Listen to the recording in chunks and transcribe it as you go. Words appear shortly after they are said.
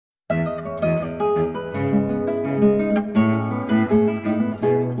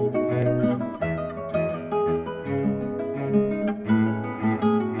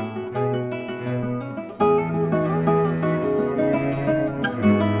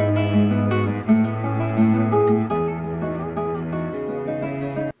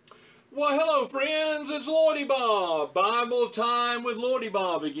with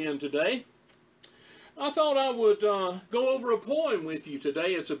Lloydebob again today. I thought I would go over a poem with you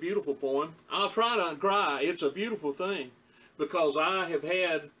today. It's a beautiful poem. I'll try not to cry. It's a beautiful thing because I have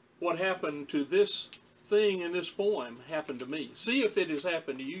had what happened to this thing in this poem happen to me. See if it has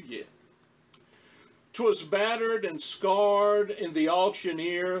happened to you yet. 'Twas battered and scarred, and the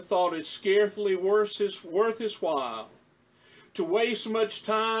auctioneer thought it scarcely worth his while to waste much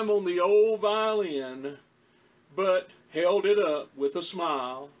time on the old violin, but held it up with a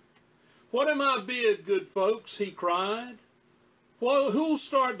smile. "What am I bid, good folks?" he cried. "Well, who'll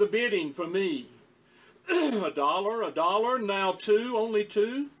start the bidding for me?" a dollar, now two, only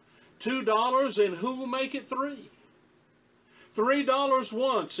two. $2, and who'll make it three? $3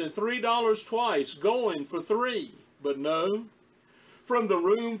 once and $3 twice, going for three. But no, from the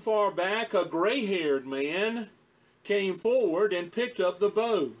room far back, a gray-haired man came forward and picked up the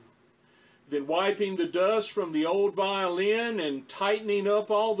bow. Then wiping the dust from the old violin and tightening up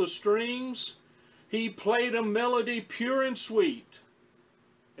all the strings, he played a melody pure and sweet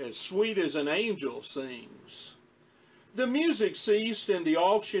as an angel sings. The music ceased, and the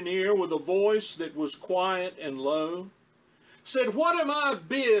auctioneer, with a voice that was quiet and low, said, "What am I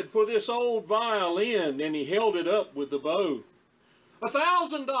bid for this old violin?" And he held it up with the bow.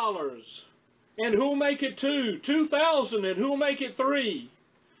 $1,000, and who'll make it two? 2,000, and who'll make it three?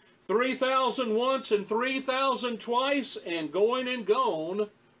 3,000 once and 3,000 twice, and going and gone,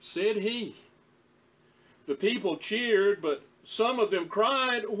 said he. The people cheered, but some of them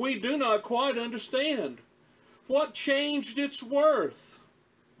cried, "We do not quite understand. What changed its worth?"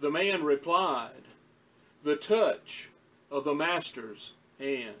 The man replied, "The touch of the master's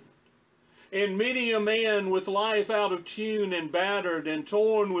hand." And many a man with life out of tune and battered and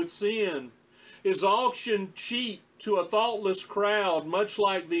torn with sin is auctioned cheap to a thoughtless crowd, much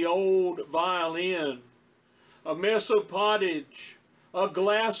like the old violin. A mess of pottage, a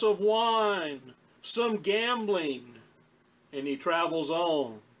glass of wine, some gambling, and he travels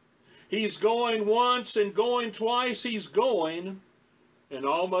on. He's going once and going twice, he's going and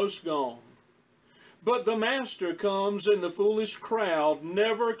almost gone. But the master comes, and the foolish crowd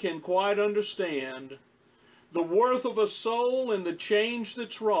never can quite understand the worth of a soul and the change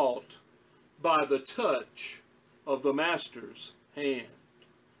that's wrought by the touch of the master's hand.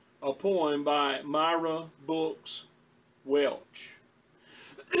 A poem by Myra Brooks Welch.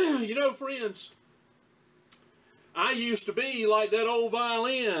 You know, friends, I used to be like that old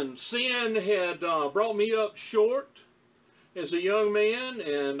violin. Sin had brought me up short as a young man,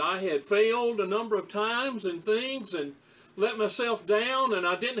 and I had failed a number of times and things and let myself down, and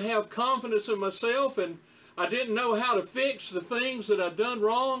I didn't have confidence in myself, and I didn't know how to fix the things that I'd done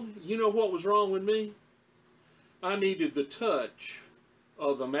wrong. You know what was wrong with me? I needed the touch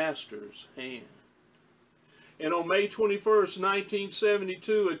of the master's hand. And on May 21st,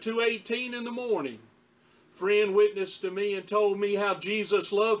 1972, at 2:18 in the morning, a friend witnessed to me and told me how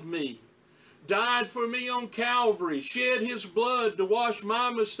Jesus loved me, died for me on Calvary, shed his blood to wash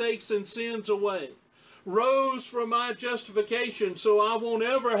my mistakes and sins away, rose for my justification so I won't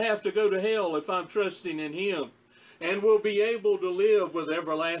ever have to go to hell if I'm trusting in him, and will be able to live with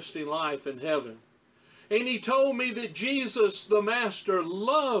everlasting life in heaven. And he told me that Jesus, the Master,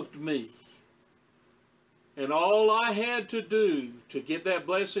 loved me. And all I had to do to get that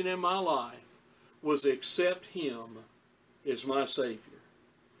blessing in my life was accept him as my Savior.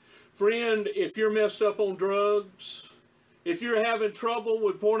 Friend, if you're messed up on drugs, if you're having trouble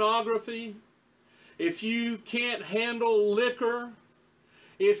with pornography, if you can't handle liquor,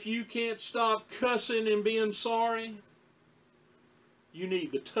 if you can't stop cussing and being sorry, you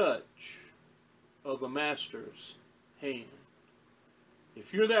need the touch of the master's hand.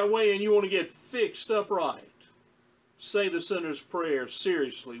 If you're that way and you want to get fixed up right, say the sinner's prayer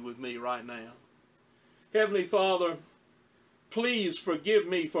seriously with me right now. Heavenly Father, please forgive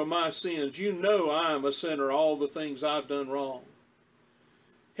me for my sins. You know I am a sinner, all the things I've done wrong.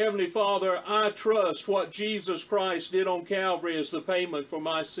 Heavenly Father, I trust what Jesus Christ did on Calvary as the payment for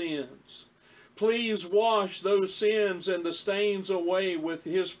my sins. Please wash those sins and the stains away with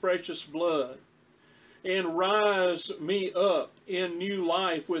his precious blood, and rise me up in new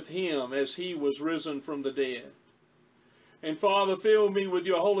life with him as he was risen from the dead. And Father, fill me with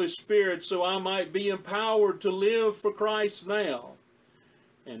your Holy Spirit so I might be empowered to live for Christ now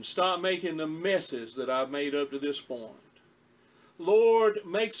and stop making the messes that I've made up to this point. Lord,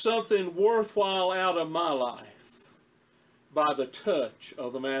 make something worthwhile out of my life by the touch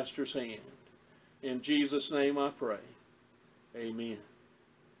of the Master's hand. In Jesus' name I pray. Amen.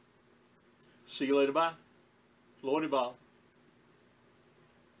 See you later. Bye. Lloydebob.